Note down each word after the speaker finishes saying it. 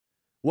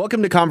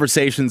Welcome to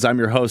Conversations. I'm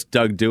your host,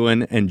 Doug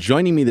Doohan, and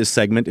joining me this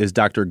segment is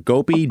Dr.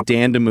 Gopi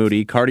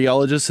Dandamudi,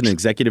 cardiologist and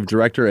executive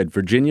director at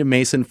Virginia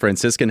Mason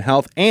Franciscan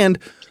Health and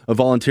a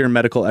volunteer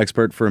medical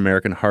expert for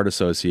American Heart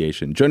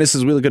Association. Join us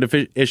as we look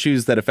at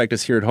issues that affect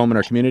us here at home in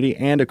our community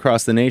and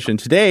across the nation.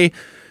 Today,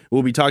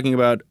 we'll be talking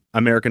about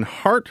American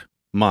Heart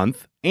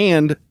Month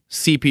and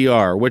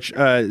CPR, which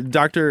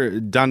Dr.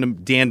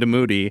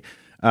 Dandamudi,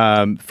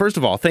 first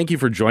of all, thank you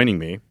for joining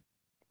me.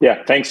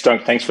 Yeah, thanks,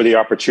 Doug. Thanks for the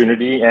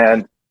opportunity.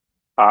 And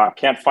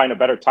can't find a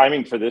better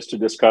timing for this to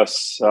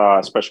discuss,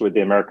 especially with the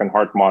American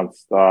Heart Month,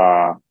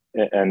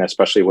 and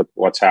especially with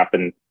what's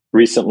happened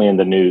recently in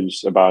the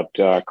news about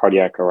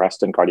cardiac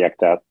arrest and cardiac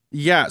death.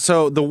 Yeah,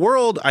 so the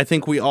world, I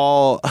think we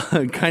all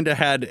kind of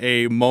had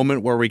a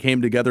moment where we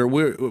came together.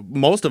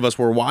 Most of us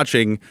were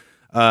watching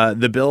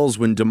the Bills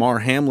when Damar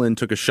Hamlin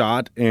took a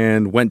shot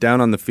and went down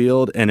on the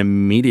field, and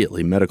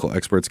immediately medical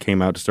experts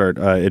came out to start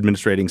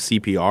administrating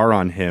CPR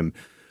on him.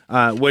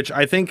 Which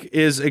I think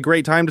is a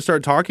great time to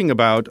start talking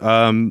about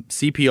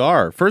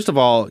CPR. First of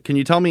all, can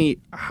you tell me,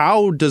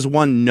 how does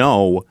one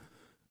know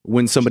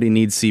when somebody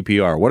needs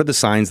CPR? What are the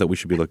signs that we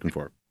should be looking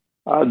for?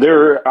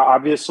 There,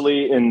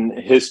 obviously,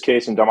 in his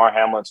case, in Damar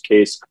Hamlin's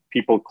case,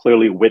 people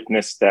clearly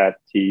witnessed that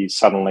he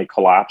suddenly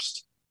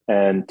collapsed.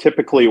 And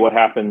typically what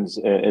happens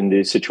in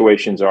these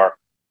situations are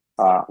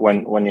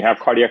when you have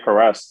cardiac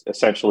arrest,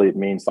 essentially it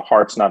means the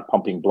heart's not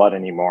pumping blood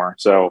anymore.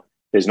 So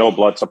there's no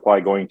blood supply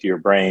going to your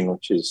brain,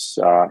 which is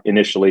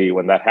initially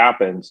when that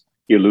happens,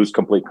 you lose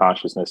complete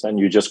consciousness and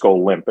you just go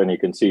limp. And you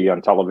can see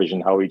on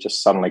television how he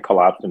just suddenly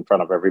collapsed in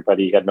front of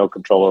everybody. He had no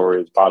control over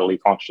his bodily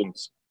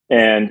functions.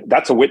 And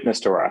that's a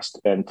witnessed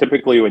arrest. And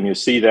typically when you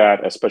see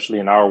that, especially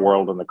in our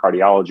world, in the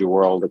cardiology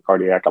world, the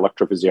cardiac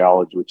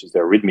electrophysiology, which is the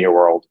arrhythmia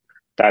world,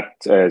 that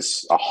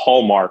is a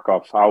hallmark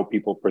of how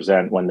people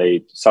present when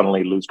they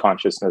suddenly lose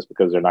consciousness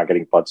because they're not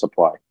getting blood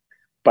supply.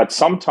 But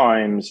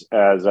sometimes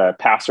as a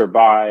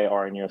passerby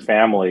or in your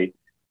family,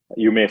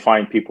 you may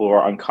find people who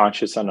are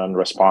unconscious and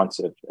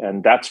unresponsive.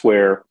 And that's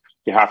where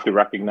you have to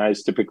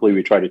recognize, typically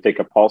we try to take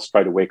a pulse,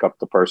 try to wake up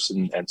the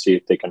person and see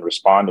if they can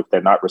respond. If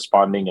they're not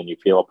responding and you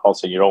feel a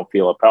pulse and you don't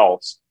feel a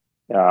pulse,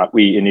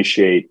 we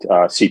initiate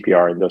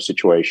CPR in those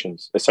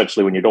situations.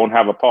 Essentially, when you don't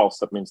have a pulse,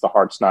 that means the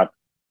heart's not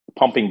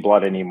pumping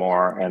blood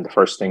anymore. And the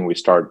first thing we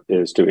start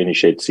is to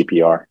initiate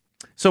CPR.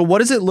 So what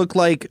does it look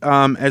like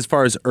as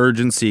far as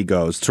urgency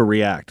goes to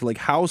react? Like,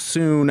 how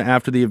soon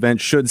after the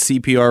event should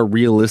CPR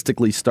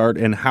realistically start,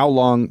 and how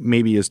long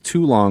maybe is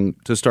too long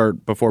to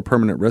start before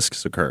permanent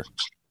risks occur?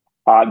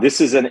 This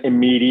is an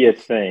immediate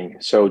thing.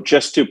 So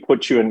just to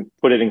put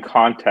it in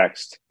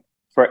context,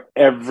 for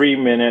every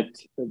minute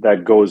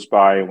that goes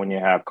by when you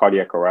have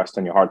cardiac arrest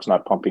and your heart's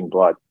not pumping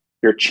blood,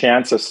 your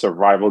chance of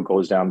survival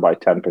goes down by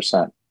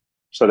 10%.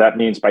 So that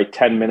means by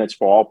 10 minutes,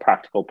 for all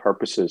practical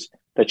purposes,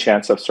 the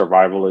chance of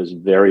survival is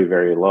very,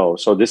 very low.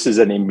 So this is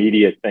an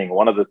immediate thing.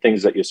 One of the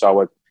things that you saw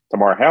with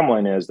Damar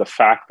Hamlin is the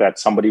fact that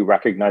somebody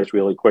recognized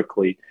really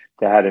quickly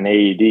they had an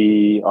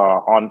AED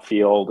on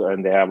field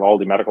and they have all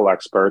the medical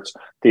experts.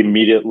 They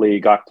immediately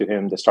got to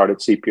him, they started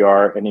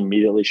CPR and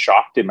immediately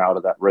shocked him out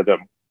of that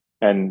rhythm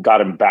and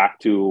got him back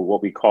to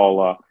what we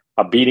call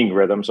a beating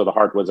rhythm. So the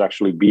heart was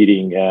actually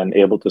beating and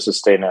able to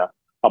sustain a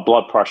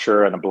blood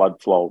pressure and a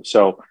blood flow.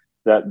 So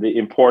that the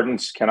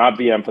importance cannot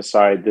be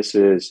emphasized.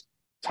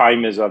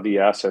 Time is of the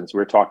essence.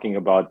 We're talking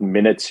about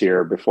minutes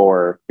here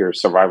before your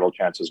survival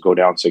chances go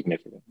down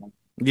significantly.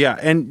 Yeah.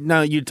 And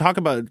now you talk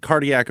about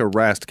cardiac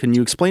arrest. Can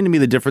you explain to me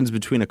the difference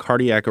between a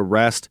cardiac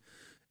arrest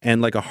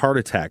and like a heart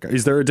attack?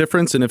 Is there a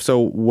difference? And if so,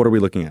 what are we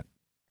looking at?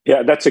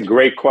 Yeah, that's a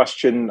great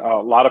question.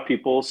 A lot of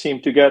people seem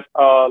to get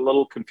a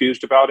little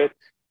confused about it.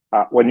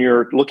 When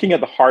you're looking at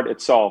the heart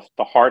itself,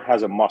 the heart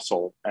has a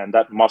muscle and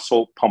that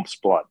muscle pumps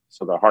blood.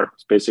 So the heart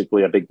is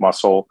basically a big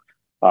muscle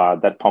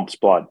that pumps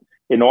blood.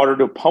 In order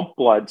to pump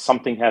blood,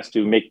 something has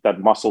to make that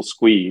muscle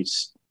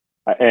squeeze.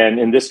 And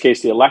in this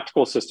case, the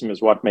electrical system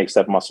is what makes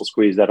that muscle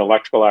squeeze. That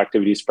electrical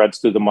activity spreads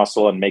through the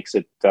muscle and makes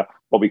it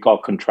what we call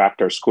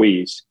contract or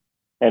squeeze.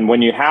 And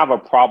when you have a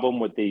problem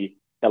with the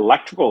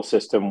electrical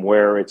system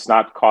where it's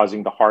not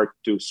causing the heart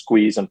to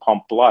squeeze and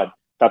pump blood,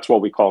 that's what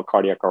we call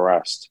cardiac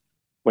arrest.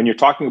 When you're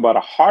talking about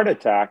a heart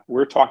attack,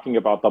 we're talking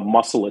about the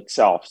muscle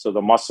itself. So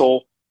the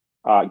muscle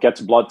gets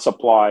blood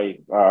supply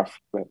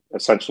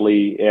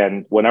essentially,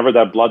 and whenever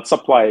that blood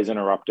supply is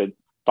interrupted,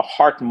 the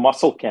heart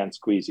muscle can't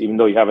squeeze. Even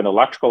though you have an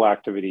electrical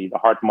activity, the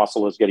heart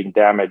muscle is getting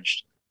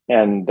damaged,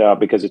 and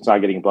because it's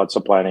not getting blood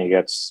supply and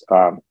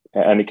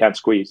it can't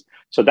squeeze.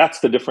 So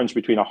that's the difference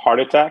between a heart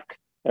attack.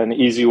 An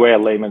easy way, a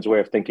layman's way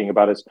of thinking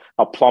about it is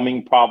a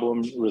plumbing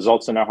problem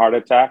results in a heart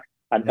attack.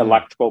 An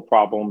electrical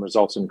problem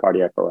results in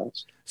cardiac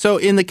arrest. So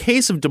in the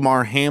case of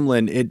Damar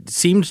Hamlin, it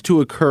seemed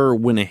to occur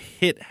when a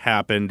hit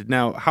happened.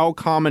 Now, how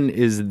common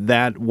is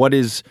that?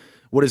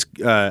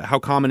 How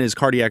common is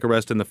cardiac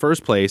arrest in the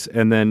first place?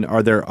 And then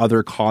are there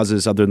other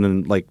causes other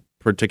than like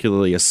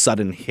particularly a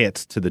sudden hit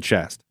to the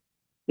chest?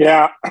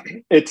 Yeah,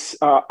 it's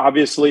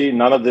obviously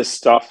none of this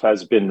stuff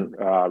has been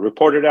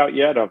reported out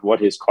yet of what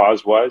his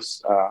cause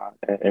was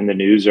in the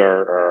news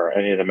or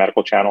any of the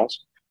medical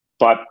channels.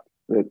 But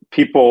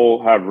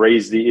people have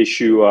raised the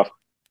issue of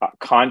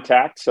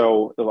contact.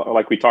 So,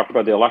 like we talked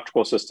about the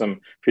electrical system,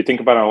 if you think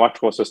about an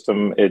electrical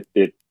system,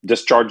 it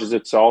discharges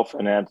itself,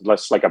 and then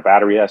less like a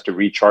battery has to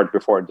recharge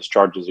before it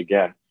discharges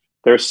again.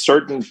 There are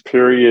certain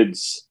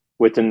periods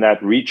within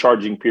that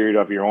recharging period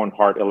of your own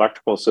heart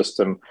electrical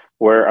system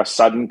where a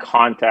sudden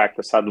contact,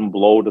 a sudden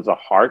blow to the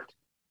heart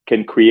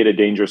can create a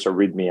dangerous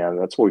arrhythmia.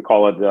 That's what we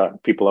call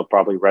it. People have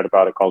probably read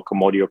about it, called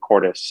commotio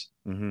cordis.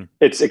 Mm-hmm.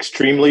 It's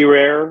extremely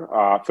rare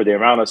for the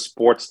amount of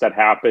sports that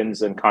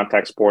happens in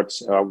contact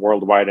sports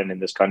worldwide and in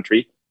this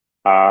country.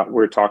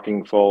 We're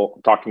talking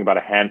about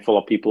a handful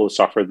of people who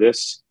suffer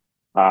this,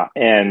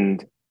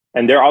 and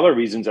there are other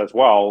reasons as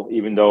well.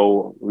 Even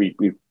though we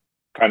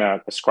kind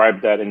of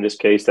ascribed that in this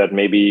case that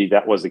maybe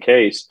that was the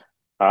case,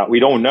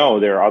 we don't know.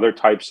 There are other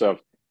types of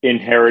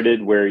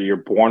inherited where you're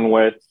born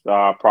with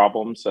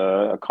problems.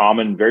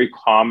 Very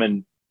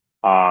common.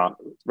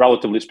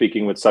 Relatively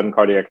speaking, with sudden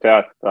cardiac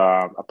death,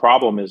 a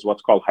problem is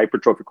what's called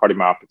hypertrophic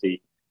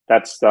cardiomyopathy.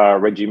 That's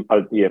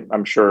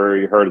I'm sure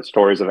you heard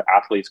stories of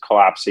athletes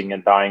collapsing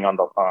and dying on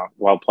the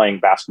while playing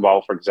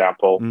basketball, for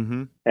example,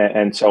 mm-hmm.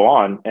 and so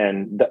on.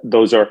 And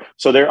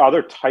so there are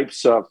other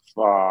types of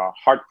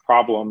heart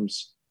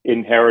problems,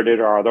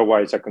 inherited or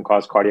otherwise, that can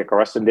cause cardiac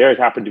arrest, and theirs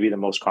happen to be the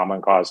most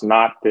common cause,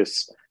 not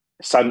this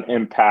sudden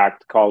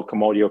impact called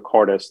commotio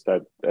cordis.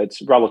 That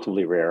it's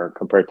relatively rare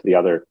compared to the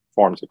other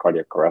forms of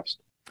cardiac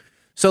arrest.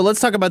 So let's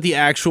talk about the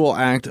actual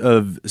act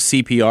of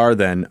CPR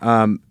then.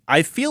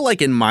 I feel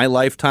like in my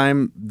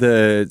lifetime,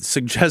 the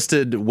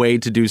suggested way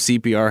to do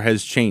CPR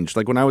has changed.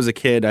 Like when I was a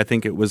kid, I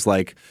think it was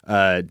like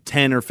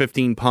 10 or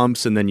 15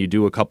 pumps, and then you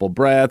do a couple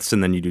breaths,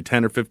 and then you do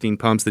 10 or 15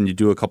 pumps, then you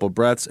do a couple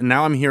breaths. And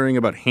now I'm hearing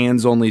about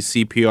hands-only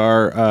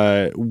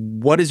CPR.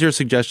 What is your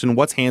suggestion?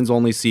 What's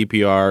hands-only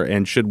CPR,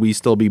 and should we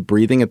still be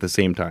breathing at the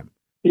same time?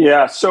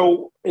 Yeah,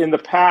 so in the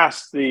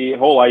past, the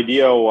whole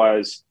idea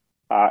was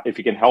if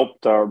you can help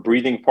the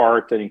breathing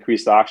part and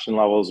increase the oxygen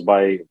levels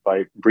by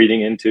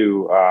breathing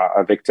into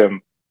a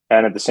victim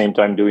and at the same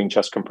time doing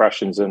chest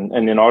compressions. And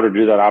in order to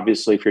do that,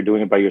 obviously, if you're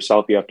doing it by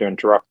yourself, you have to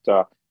interrupt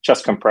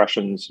chest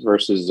compressions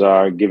versus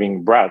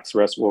giving breaths,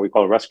 what we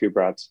call rescue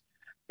breaths.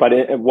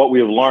 But what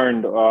we've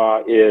learned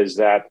is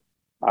that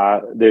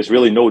there's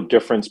really no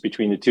difference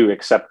between the two,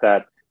 except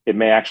that it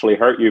may actually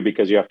hurt you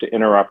because you have to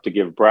interrupt to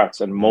give breaths.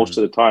 And most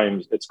of the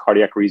times, it's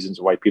cardiac reasons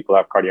why people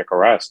have cardiac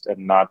arrest,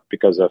 and not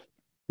because of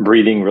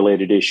breathing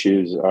related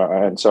issues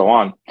and so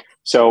on.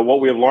 So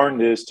what we've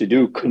learned is to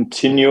do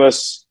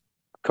continuous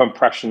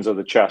compressions of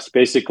the chest.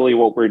 Basically,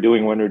 what we're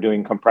doing when we're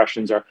doing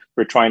compressions are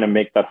we're trying to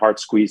make that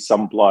heart squeeze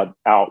some blood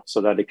out so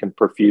that it can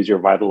perfuse your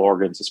vital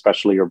organs,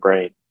 especially your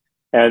brain.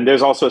 And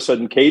there's also a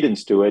certain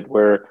cadence to it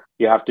where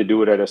you have to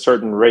do it at a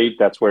certain rate.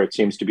 That's where it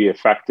seems to be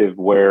effective,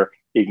 where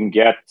you can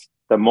get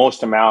the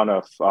most amount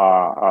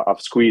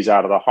of squeeze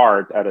out of the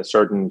heart at a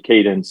certain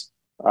cadence.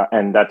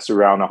 And that's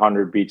around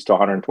 100 beats to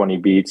 120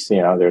 beats.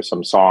 You know, there's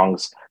some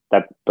songs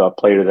that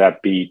play to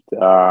that beat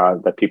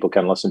that people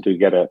can listen to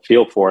get a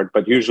feel for it.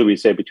 But usually we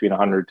say between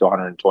 100 to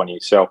 120.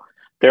 So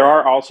there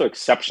are also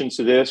exceptions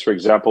to this. For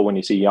example, when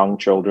you see young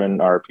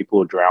children or people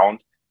who drowned,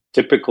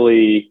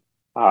 typically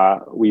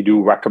we do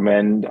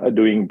recommend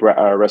doing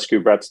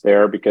rescue breaths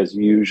there, because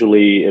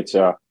usually it's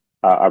a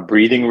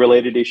breathing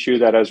related issue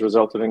that has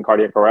resulted in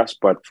cardiac arrest.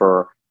 But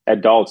for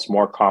adults,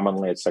 more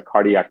commonly, it's a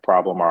cardiac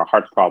problem or a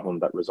heart problem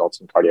that results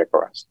in cardiac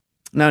arrest.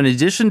 Now, in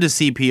addition to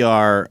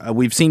CPR,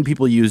 we've seen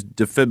people use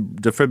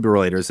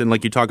defibrillators. And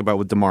like you talk about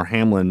with Damar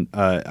Hamlin,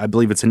 I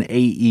believe it's an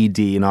AED,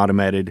 an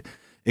automated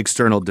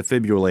external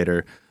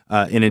defibrillator,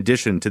 in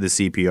addition to the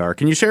CPR.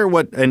 Can you share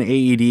what an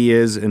AED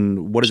is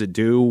and what does it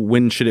do?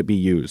 When should it be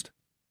used?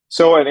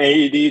 So an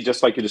AED,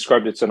 just like you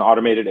described, it's an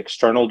automated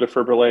external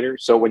defibrillator.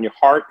 So when your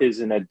heart is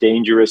in a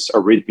dangerous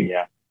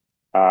arrhythmia,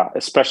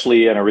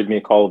 especially an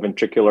arrhythmia called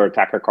ventricular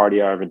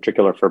tachycardia or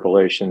ventricular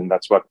fibrillation,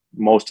 that's what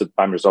most of the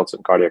time results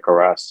in cardiac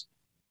arrest.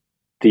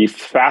 The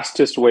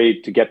fastest way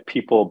to get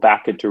people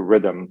back into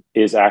rhythm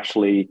is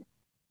actually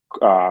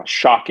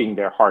shocking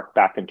their heart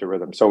back into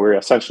rhythm. So we're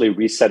essentially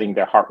resetting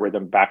their heart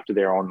rhythm back to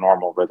their own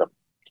normal rhythm.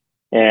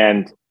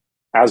 And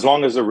as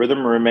long as the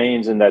rhythm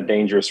remains in that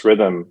dangerous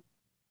rhythm,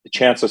 the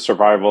chance of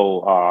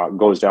survival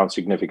goes down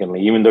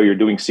significantly. Even though you're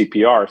doing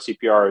CPR,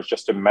 CPR is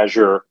just a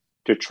measure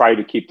to try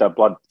to keep that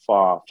blood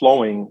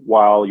flowing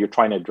while you're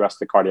trying to address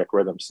the cardiac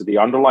rhythm. So the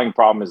underlying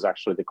problem is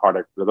actually the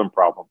cardiac rhythm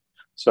problem.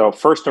 So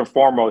first and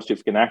foremost, if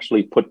you can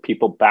actually put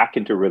people back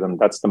into rhythm,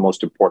 that's the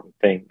most important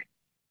thing,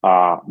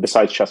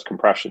 besides chest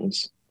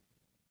compressions.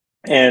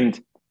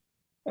 And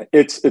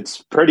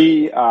it's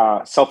pretty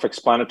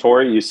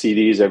self-explanatory. You see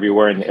these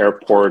everywhere in the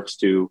airports,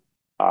 to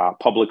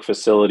public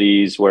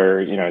facilities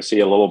where, you know, see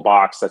a little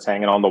box that's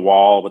hanging on the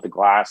wall with the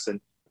glass and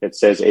it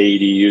says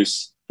AED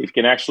use. If you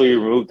can actually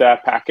remove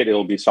that packet,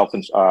 it'll be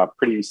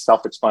pretty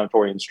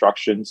self-explanatory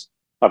instructions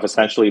of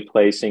essentially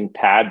placing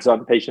pads on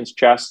the patient's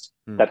chest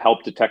that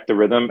help detect the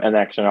rhythm, and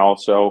that can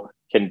also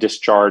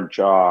discharge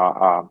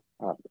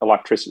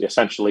electricity,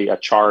 essentially a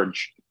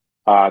charge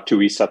to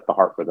reset the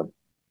heart rhythm.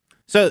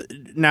 So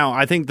now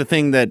I think the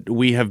thing that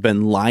we have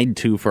been lied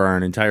to for our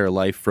entire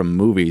life from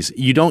movies,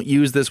 you don't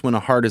use this when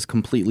a heart is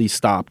completely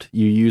stopped.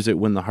 You use it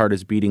when the heart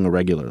is beating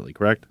irregularly,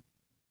 correct?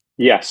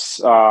 Yes,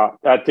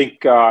 I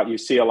think you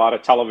see a lot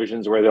of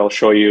televisions where they'll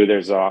show you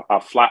there's a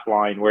flat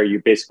line where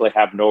you basically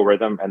have no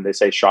rhythm and they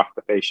say shock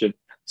the patient.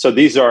 So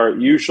these are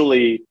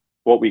usually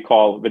what we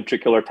call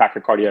ventricular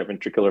tachycardia,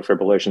 ventricular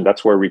fibrillation.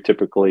 That's where we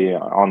typically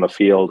on the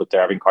field, if they're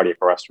having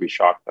cardiac arrest, we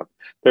shock them.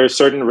 There are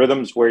certain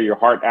rhythms where your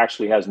heart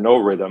actually has no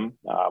rhythm.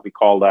 We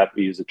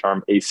use the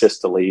term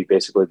asystole.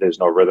 Basically, there's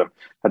no rhythm.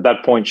 At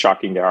that point,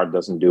 shocking the heart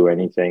doesn't do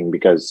anything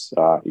because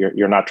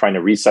you're not trying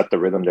to reset the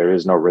rhythm. There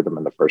is no rhythm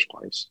in the first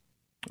place.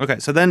 Okay,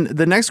 so then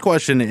the next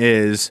question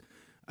is,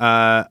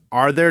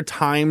 are there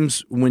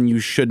times when you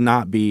should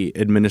not be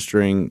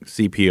administering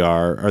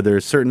CPR? Are there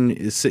certain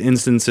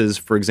instances,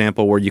 for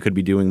example, where you could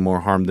be doing more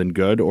harm than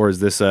good? Or is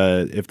this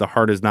if the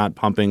heart is not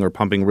pumping or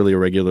pumping really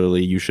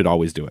irregularly, you should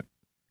always do it?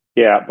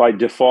 Yeah, by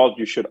default,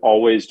 you should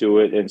always do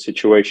it in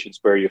situations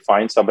where you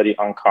find somebody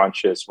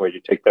unconscious, where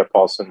you take their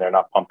pulse and they're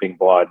not pumping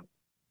blood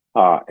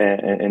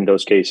in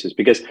those cases,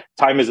 because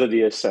time is of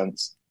the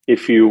essence.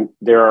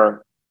 There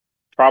are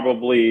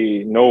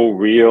probably no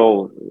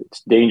real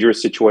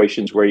dangerous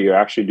situations where you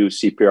actually do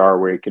CPR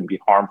where it can be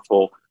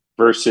harmful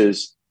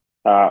versus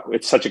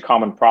it's such a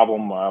common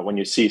problem when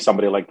you see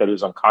somebody like that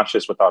who's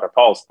unconscious without a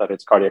pulse, that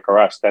it's cardiac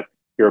arrest, that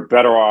you're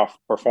better off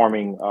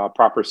performing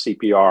proper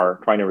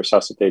CPR, trying to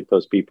resuscitate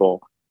those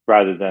people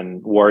rather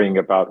than worrying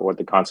about what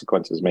the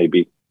consequences may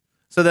be.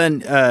 So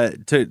then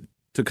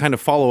to kind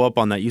of follow up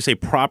on that, you say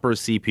proper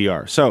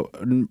CPR. So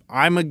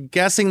I'm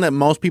guessing that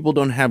most people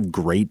don't have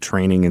great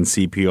training in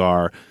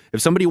CPR. If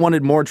somebody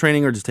wanted more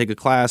training or to take a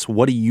class,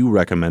 what do you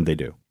recommend they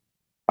do?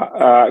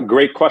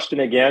 Great question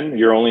again.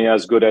 You're only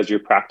as good as you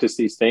practice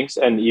these things.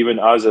 And even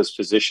us as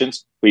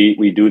physicians,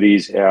 we do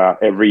these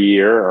every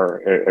year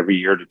or every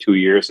year to 2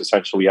 years.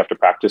 Essentially, we have to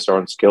practice our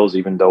own skills,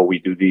 even though we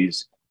do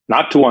these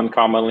not too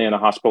uncommonly in a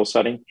hospital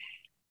setting.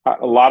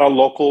 A lot of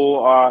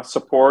local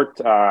support.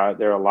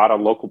 There are a lot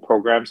of local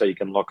programs that you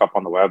can look up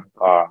on the web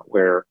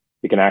where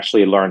you can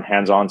actually learn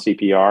hands-on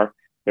CPR.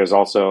 There's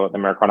also the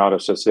American Heart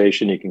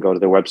Association. You can go to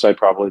their website.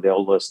 Probably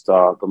they'll list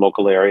the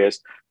local areas.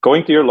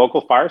 Going to your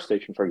local fire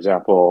station, for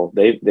example,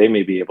 they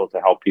may be able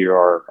to help you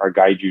or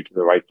guide you to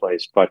the right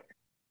place. But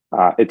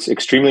it's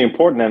extremely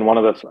important. And one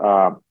of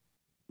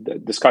the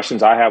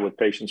discussions I have with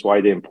patients, why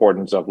the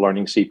importance of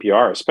learning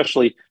CPR,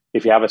 especially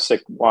if you have a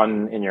sick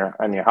one in your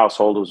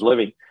household who's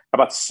living.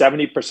 About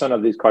 70%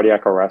 of these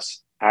cardiac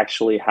arrests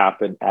actually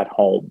happen at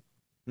home.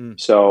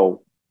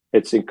 So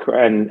it's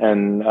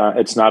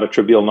it's not a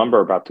trivial number.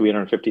 About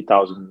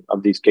 350,000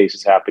 of these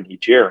cases happen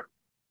each year.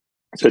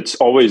 So it's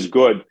always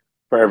good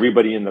for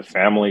everybody in the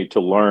family to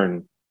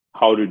learn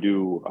how to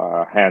do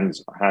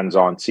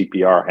hands-on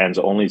CPR,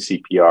 hands-only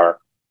CPR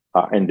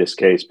in this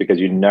case,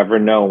 because you never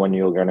know when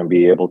you're going to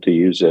be able to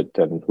use it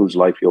and whose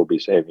life you'll be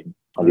saving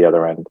on the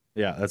other end.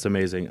 Yeah, that's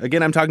amazing.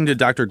 Again, I'm talking to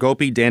Dr.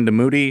 Gopi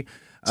Dandamudi.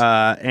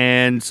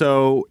 And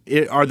so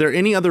are there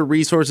any other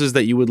resources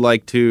that you would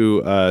like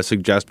to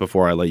suggest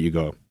before I let you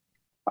go?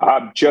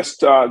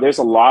 There's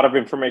a lot of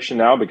information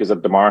now because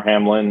of Damar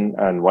Hamlin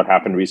and what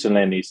happened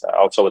recently, and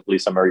also with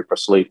Lisa Marie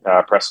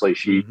Presley.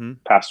 She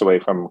passed away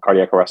from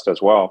cardiac arrest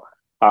as well.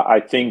 I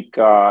think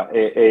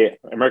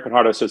American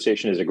Heart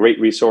Association is a great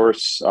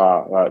resource.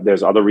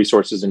 There's other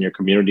resources in your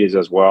communities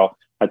as well.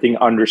 I think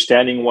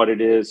understanding what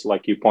it is,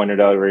 like you pointed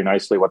out very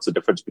nicely, what's the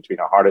difference between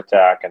a heart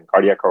attack and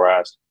cardiac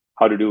arrest,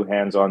 how to do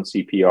hands-on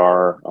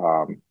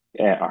CPR,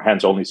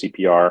 hands-only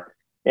CPR,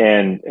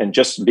 and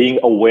just being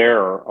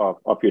aware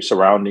of your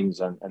surroundings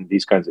and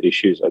these kinds of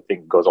issues, I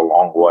think goes a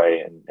long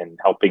way in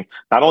helping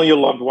not only your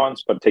loved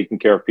ones, but taking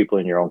care of people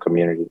in your own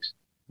communities.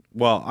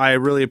 Well, I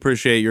really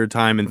appreciate your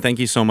time, and thank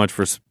you so much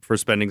for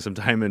spending some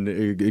time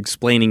and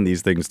explaining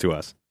these things to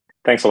us.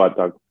 Thanks a lot,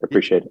 Doug.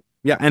 Appreciate it.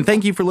 Yeah, and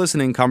thank you for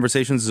listening.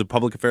 Conversations is a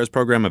public affairs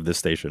program of this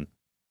station.